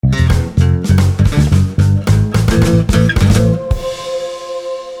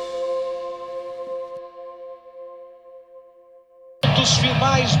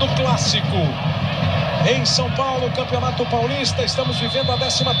São Paulo, Campeonato Paulista. Estamos vivendo a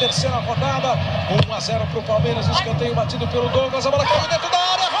 13ª rodada. 1-0 para o Palmeiras, escanteio batido pelo Douglas. A bola caiu dentro da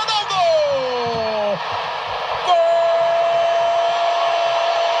área, Ronaldo!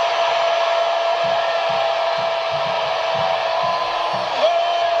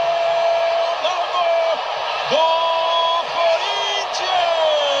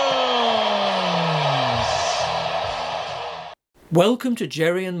 Welcome to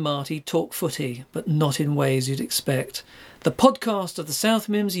Jerry and Marty Talk Footy, but not in ways you'd expect. The podcast of the South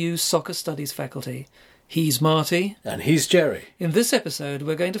Mims U Soccer Studies faculty. He's Marty. And he's Jerry. In this episode,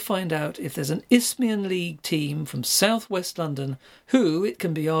 we're going to find out if there's an Isthmian League team from South West London who, it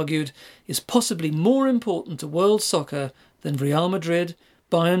can be argued, is possibly more important to world soccer than Real Madrid,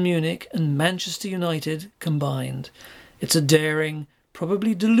 Bayern Munich and Manchester United combined. It's a daring,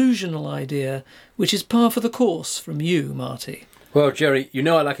 probably delusional idea, which is par for the course from you, Marty. Well, Jerry, you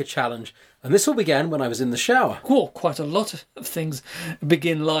know I like a challenge, and this all began when I was in the shower. Oh, quite a lot of things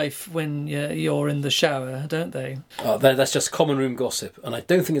begin life when you're in the shower, don't they? Oh, that's just common room gossip, and I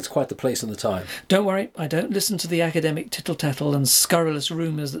don't think it's quite the place and the time. Don't worry, I don't listen to the academic tittle-tattle and scurrilous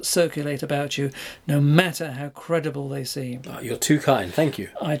rumours that circulate about you, no matter how credible they seem. Oh, you're too kind, thank you.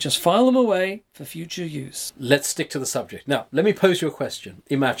 I just file them away for future use. Let's stick to the subject. Now, let me pose you a question.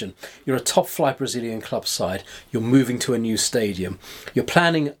 Imagine you're a top-flight Brazilian club side, you're moving to a new stadium, you're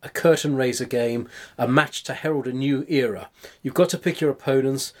planning a curtain-raiser game, a match to herald a new era. You've got to pick your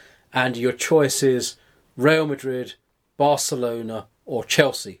opponents, and your choice is Real Madrid, Barcelona or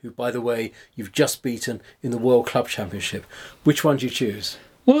Chelsea, who, by the way, you've just beaten in the World Club Championship. Which one do you choose?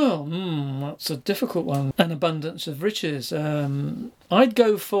 Well, that's a difficult one. An abundance of riches. I'd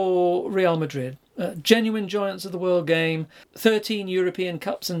go for Real Madrid. Genuine giants of the world game, 13 European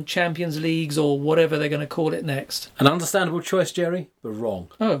Cups and Champions Leagues, or whatever they're going to call it next. An understandable choice, Jerry, but wrong.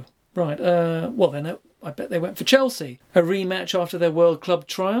 Oh, right. Well, then I bet they went for Chelsea. A rematch after their World Club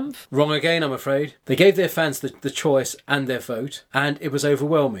triumph? Wrong again, I'm afraid. They gave their fans the choice and their vote, and it was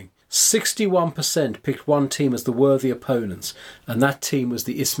overwhelming. 61% picked one team as the worthy opponents, and that team was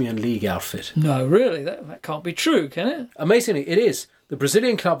the Isthmian League outfit. No, really? That can't be true, can it? Amazingly, it is. The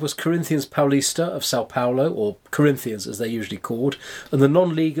Brazilian club was Corinthians Paulista of Sao Paulo, or Corinthians as they're usually called, and the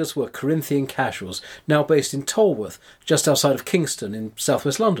non-leaguers were Corinthian Casuals, now based in Tolworth, just outside of Kingston in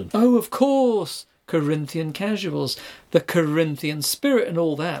southwest London. Oh, of course. Corinthian Casuals, the Corinthian spirit and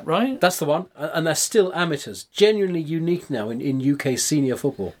all that, right? That's the one, and they're still amateurs, genuinely unique now in UK senior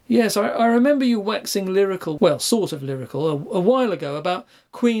football. Yes, I remember you waxing lyrical, well, sort of lyrical, a while ago about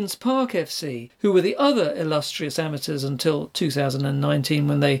Queen's Park FC, who were the other illustrious amateurs until 2019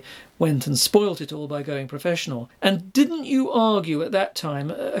 when they went and spoilt it all by going professional. And didn't you argue at that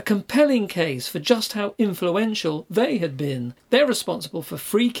time a compelling case for just how influential they had been? They're responsible for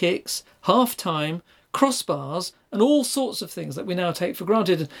free kicks, half-time, crossbars and all sorts of things that we now take for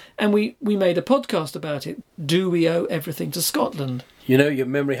granted. And we made a podcast about it. Do we owe everything to Scotland? You know, your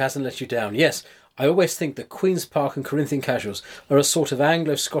memory hasn't let you down. Yes, I always think that Queen's Park and Corinthian Casuals are a sort of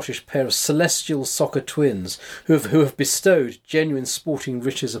Anglo-Scottish pair of celestial soccer twins who have bestowed genuine sporting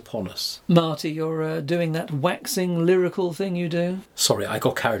riches upon us. Marty, you're doing that waxing lyrical thing you do? Sorry, I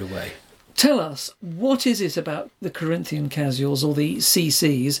got carried away. Tell us, what is it about the Corinthian Casuals, or the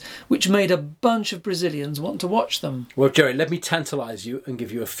CCs, which made a bunch of Brazilians want to watch them? Well, Jerry, let me tantalise you and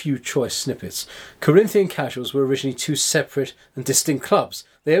give you a few choice snippets. Corinthian Casuals were originally two separate and distinct clubs.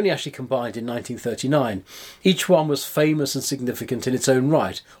 They only actually combined in 1939. Each one was famous and significant in its own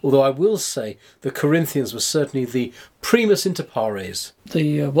right, although I will say the Corinthians were certainly the primus inter pares.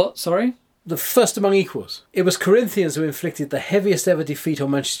 The what, sorry? The first among equals. It was Corinthians who inflicted the heaviest ever defeat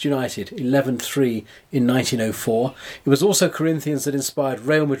on Manchester United, 11-3 in 1904. It was also Corinthians that inspired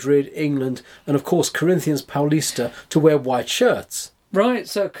Real Madrid, England, and of course Corinthians Paulista to wear white shirts. Right,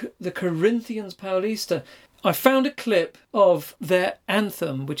 so the Corinthians Paulista. I found a clip of their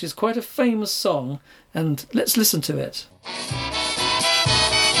anthem, which is quite a famous song, and let's listen to it.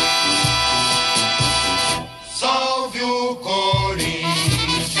 Salve o Corinthians,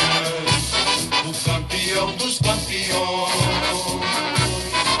 o campeão dos campeões,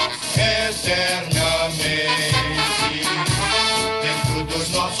 eternamente dentro dos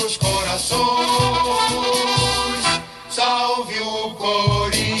nossos corações. Salve o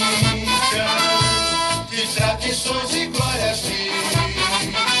Corinthians, de tradições e glórias mil.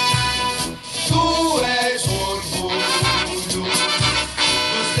 Tu és orgulho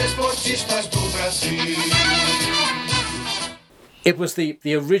dos desportistas do Brasil. It was the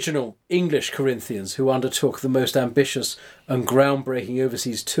original English Corinthians who undertook the most ambitious and groundbreaking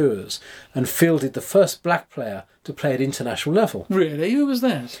overseas tours and fielded the first black player to play at international level. Really? Who was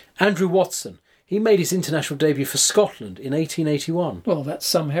that? Andrew Watson. He made his international debut for Scotland in 1881. Well, that's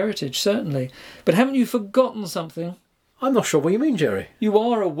some heritage, certainly. But haven't you forgotten something? I'm not sure what you mean, Jerry. You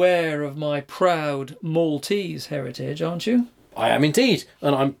are aware of my proud Maltese heritage, aren't you? I am indeed,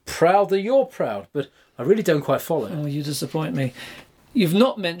 and I'm proud that you're proud, but I really don't quite follow. Oh, you disappoint me. You've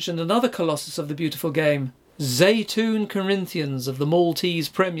not mentioned another colossus of the beautiful game, Zaytoon Corinthians of the Maltese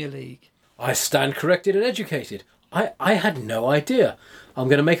Premier League. I stand corrected and educated. I had no idea. I'm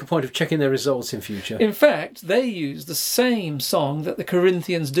going to make a point of checking their results in future. In fact, they use the same song that the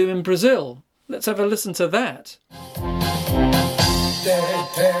Corinthians do in Brazil. Let's have a listen to that.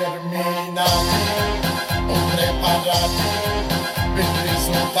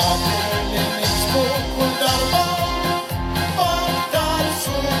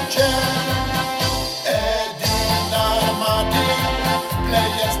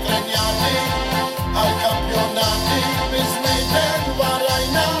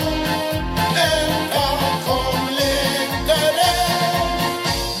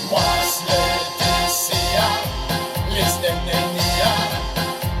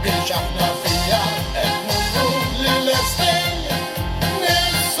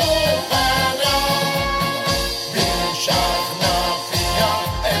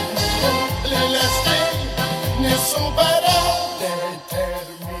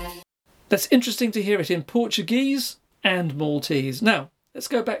 That's interesting to hear it in Portuguese and Maltese. Now, let's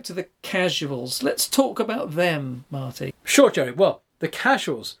go back to the casuals. Let's talk about them, Marty. Sure, Jerry. Well, the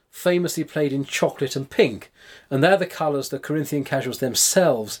casuals famously played in chocolate and pink, and they're the colours the Corinthian casuals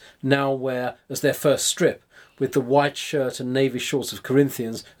themselves now wear as their first strip, with the white shirt and navy shorts of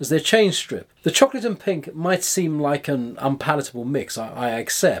Corinthians as their change strip. The chocolate and pink might seem like an unpalatable mix, I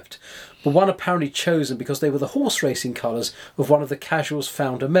accept, but one apparently chosen because they were the horse racing colours of one of the casuals'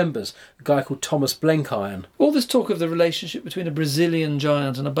 founder members, a guy called Thomas Blenkiron. All this talk of the relationship between a Brazilian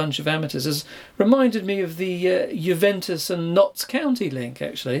giant and a bunch of amateurs has reminded me of the Juventus and Notts County link,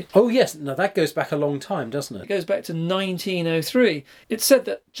 actually. Oh yes, now that goes back a long time, doesn't it? It goes back to 1903. It's said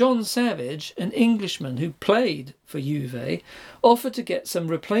that John Savage, an Englishman who played for Juve, offered to get some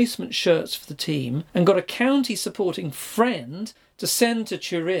replacement shirts for the team and got a county supporting friend to send to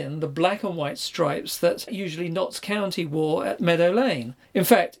Turin the black and white stripes that usually Notts County wore at Meadow Lane. In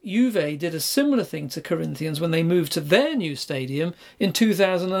fact, Juve did a similar thing to Corinthians when they moved to their new stadium in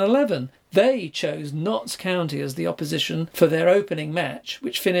 2011. They chose Notts County as the opposition for their opening match,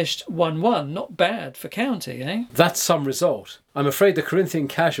 which finished 1-1. Not bad for County, eh? That's some result. I'm afraid the Corinthian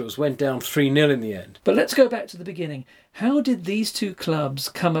casuals went down 3-0 in the end. But let's go back to the beginning. How did these two clubs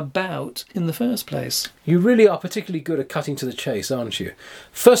come about in the first place? You really are particularly good at cutting to the chase, aren't you?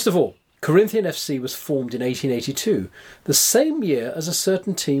 First of all, Corinthian FC was formed in 1882, the same year as a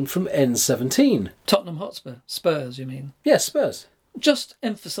certain team from N17. Tottenham Hotspur. Spurs, you mean? Yes, Spurs. Just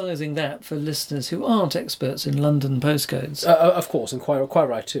emphasising that for listeners who aren't experts in London postcodes. Of course, and quite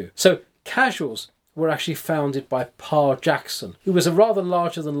right too. So, casuals were actually founded by Pa Jackson, who was a rather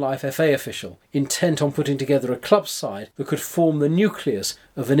larger-than-life FA official, intent on putting together a club side that could form the nucleus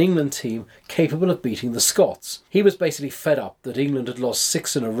of an England team capable of beating the Scots. He was basically fed up that England had lost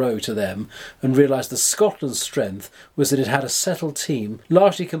 6 in a row to them and realised that Scotland's strength was that it had a settled team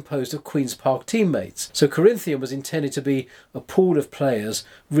largely composed of Queen's Park teammates. So Corinthian was intended to be a pool of players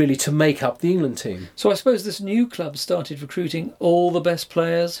really to make up the England team. So I suppose this new club started recruiting all the best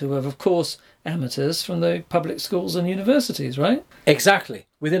players who have, of course, amateurs from the public schools and universities, right? Exactly.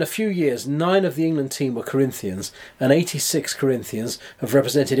 Within a few years, 9 of the England team were Corinthians, and 86 Corinthians have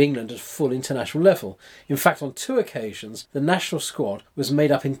represented England at full international level. In fact, on 2 occasions, the national squad was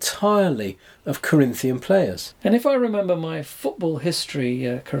made up entirely of Corinthian players. And if I remember my football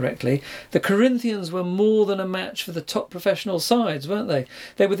history correctly, the Corinthians were more than a match for the top professional sides, weren't they?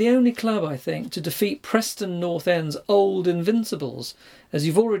 They were the only club, I think, to defeat Preston North End's old Invincibles. As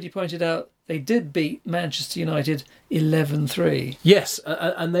you've already pointed out, they did beat Manchester United 11-3. Yes,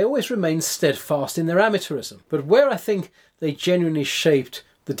 and they always remained steadfast in their amateurism. But where I think they genuinely shaped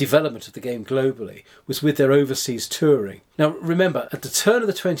the development of the game globally was with their overseas touring. Now remember, at the turn of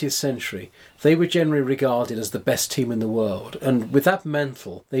the 20th century, they were generally regarded as the best team in the world, and with that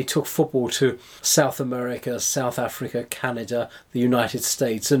mantle, they took football to South America, South Africa, Canada, the United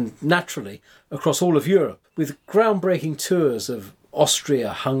States, and naturally across all of Europe, with groundbreaking tours of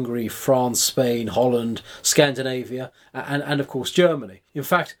Austria, Hungary, France, Spain, Holland, Scandinavia, and of course Germany. In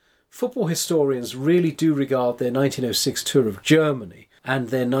fact, football historians really do regard their 1906 tour of Germany and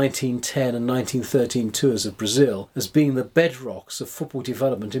their 1910 and 1913 tours of Brazil as being the bedrocks of football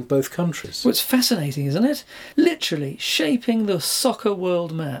development in both countries. Well, it's fascinating, isn't it? Literally shaping the soccer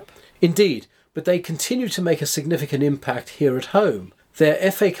world map. Indeed, but they continue to make a significant impact here at home.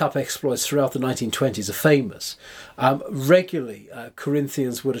 Their FA Cup exploits throughout the 1920s are famous. Regularly,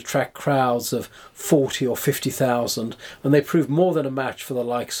 Corinthians would attract crowds of 40 or 50,000, and they proved more than a match for the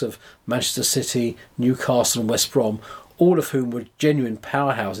likes of Manchester City, Newcastle and West Brom, all of whom were genuine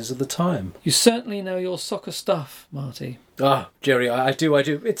powerhouses at the time. You certainly know your soccer stuff, Marty. Ah, Jerry, I do.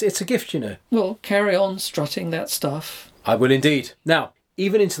 It's a gift, you know. Well, carry on strutting that stuff. I will indeed. Now,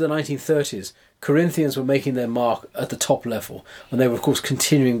 even into the 1930s, Corinthians were making their mark at the top level, and they were of course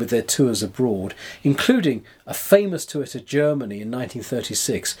continuing with their tours abroad, including a famous tour to Germany in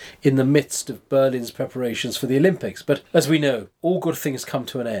 1936 in the midst of Berlin's preparations for the Olympics. But as we know, all good things come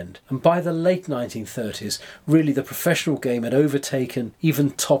to an end, and by the late 1930s, really the professional game had overtaken even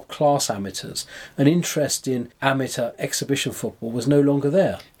top-class amateurs. An interest in amateur exhibition football was no longer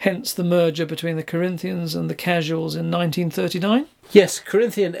there. Hence the merger between the Corinthians and the Casuals in 1939? Yes,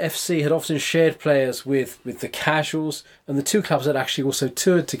 Corinthian FC had often shared players with the Casuals, and the two clubs had actually also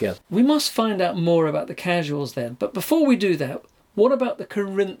toured together. We must find out more about the Casuals then, but before we do that, what about the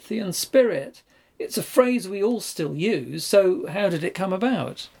Corinthian spirit? It's a phrase we all still use, so how did it come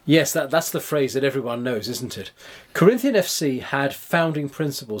about? Yes, that's the phrase that everyone knows, isn't it? Corinthian FC had founding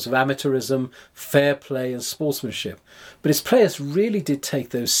principles of amateurism, fair play and sportsmanship, but its players really did take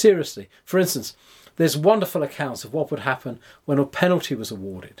those seriously. For instance, there's wonderful accounts of what would happen when a penalty was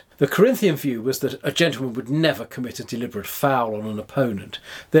awarded. The Corinthian view was that a gentleman would never commit a deliberate foul on an opponent.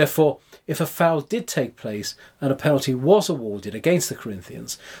 Therefore, if a foul did take place and a penalty was awarded against the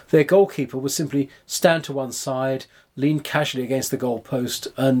Corinthians, their goalkeeper would simply stand to one side, lean casually against the goalpost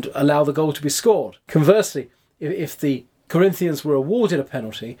and allow the goal to be scored. Conversely, if the Corinthians were awarded a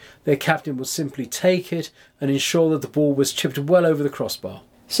penalty, their captain would simply take it and ensure that the ball was chipped well over the crossbar.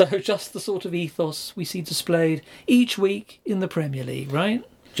 So just the sort of ethos we see displayed each week in the Premier League, right?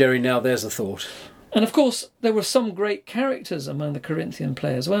 Jerry, now there's a thought. And of course, there were some great characters among the Corinthian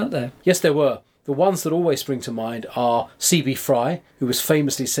players, weren't there? Yes, there were. The ones that always spring to mind are C.B. Fry, who was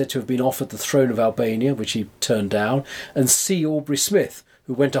famously said to have been offered the throne of Albania, which he turned down, and C. Aubrey Smith,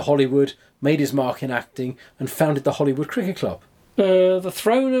 who went to Hollywood, made his mark in acting, and founded the Hollywood Cricket Club. The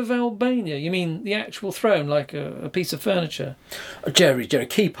throne of Albania? You mean the actual throne, like a piece of furniture? Jerry,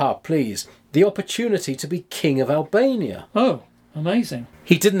 keep up, please. The opportunity to be king of Albania. Oh, amazing.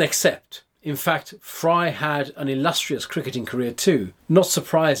 He didn't accept. In fact, Fry had an illustrious cricketing career too. Not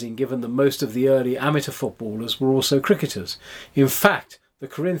surprising, given that most of the early amateur footballers were also cricketers. In fact, the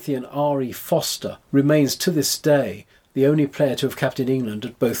Corinthian R.E. Foster remains to this day the only player to have captained England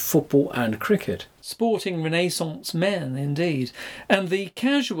at both football and cricket. Sporting Renaissance men, indeed. And the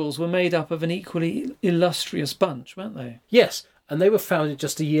Casuals were made up of an equally illustrious bunch, weren't they? Yes, and they were founded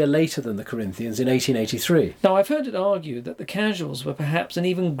just a year later than the Corinthians in 1883. Now, I've heard it argued that the Casuals were perhaps an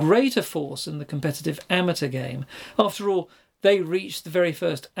even greater force in the competitive amateur game. After all, they reached the very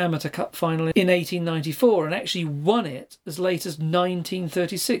first Amateur Cup final in 1894 and actually won it as late as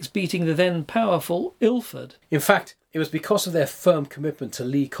 1936, beating the then powerful Ilford. In fact, it was because of their firm commitment to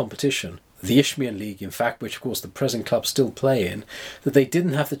league competition, the Isthmian League, in fact, which of course the present clubs still play in, that they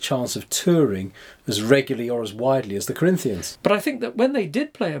didn't have the chance of touring as regularly or as widely as the Corinthians. But I think that when they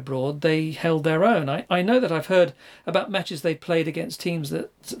did play abroad, they held their own. I know that I've heard about matches they played against teams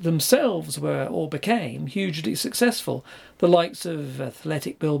that themselves were or became hugely successful. The likes of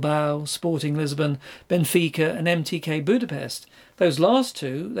Athletic Bilbao, Sporting Lisbon, Benfica and MTK Budapest. Those last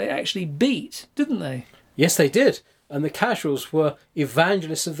two they actually beat, didn't they? Yes, they did. And the Casuals were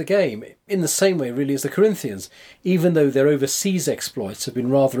evangelists of the game, in the same way really as the Corinthians, even though their overseas exploits have been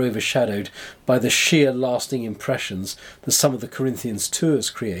rather overshadowed by the sheer lasting impressions that some of the Corinthians' tours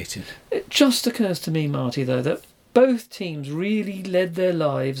created. It just occurs to me, Marty, though, that both teams really led their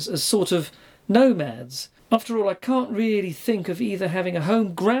lives as sort of nomads. After all, I can't really think of either having a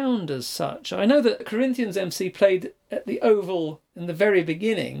home ground as such. I know that Corinthians MC played at the Oval in the very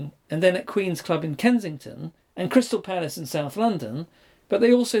beginning, and then at Queen's Club in Kensington, and Crystal Palace in South London, but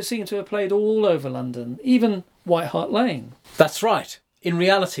they also seem to have played all over London, even White Hart Lane. That's right. In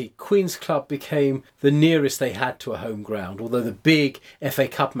reality, Queen's Club became the nearest they had to a home ground, although the big FA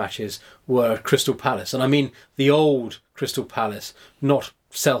Cup matches were at Crystal Palace. And I mean the old Crystal Palace, not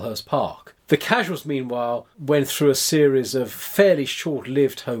Selhurst Park. The Casuals, meanwhile, went through a series of fairly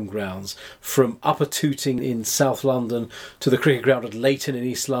short-lived home grounds, from Upper Tooting in South London to the cricket ground at Leighton in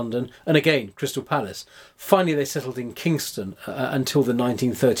East London, and again, Crystal Palace. Finally, they settled in Kingston until the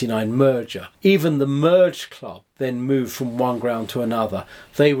 1939 merger. Even the merged club then moved from one ground to another.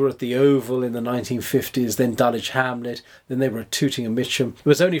 They were at the Oval in the 1950s, then Dulwich Hamlet, then they were at Tooting and Mitcham. It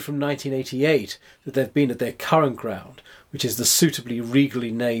was only from 1988 that they've been at their current ground, which is the suitably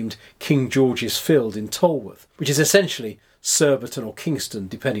regally named King George's Field in Tolworth, which is essentially Surbiton or Kingston,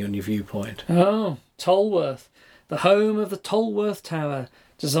 depending on your viewpoint. Oh, Tolworth, the home of the Tolworth Tower,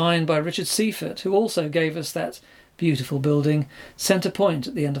 designed by Richard Seifert, who also gave us that beautiful building, Centre Point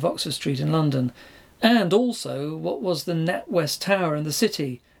at the end of Oxford Street in London, and also what was the NatWest Tower in the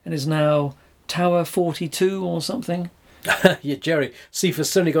city and is now Tower 42 or something. Yeah, Jerry, Seifert's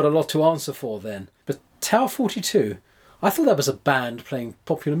certainly got a lot to answer for then. But Tower 42, I thought that was a band playing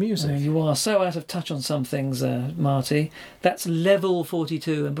popular music. You are so out of touch on some things, Marty. That's Level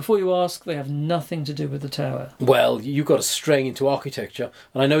 42, and before you ask, they have nothing to do with the tower. Well, you've got a straying into architecture,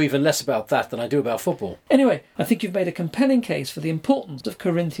 and I know even less about that than I do about football. Anyway, I think you've made a compelling case for the importance of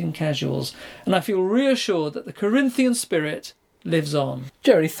Corinthian casuals, and I feel reassured that the Corinthian spirit lives on.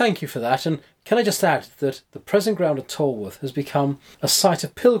 Jerry, thank you for that, and can I just add that the present ground at Tolworth has become a site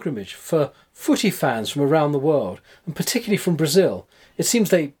of pilgrimage for footy fans from around the world, and particularly from Brazil. It seems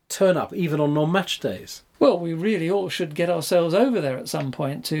they turn up even on non-match days. Well, we really all should get ourselves over there at some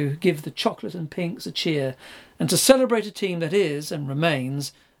point to give the chocolate and pinks a cheer and to celebrate a team that is, and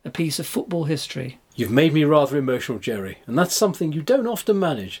remains, a piece of football history. You've made me rather emotional, Jerry, and that's something you don't often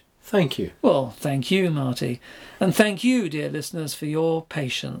manage. Thank you. Well, thank you, Marty. And thank you, dear listeners, for your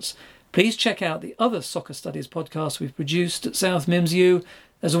patience. Please check out the other Soccer Studies podcasts we've produced at South Mims U,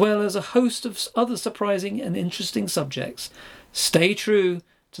 as well as a host of other surprising and interesting subjects. Stay true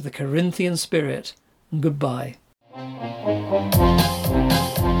to the Corinthian spirit. Goodbye.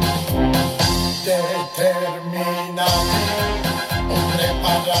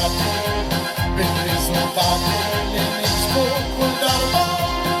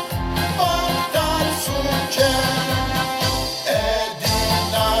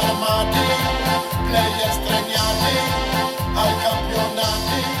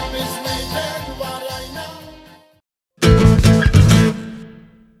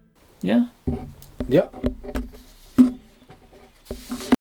 Yeah? Yep.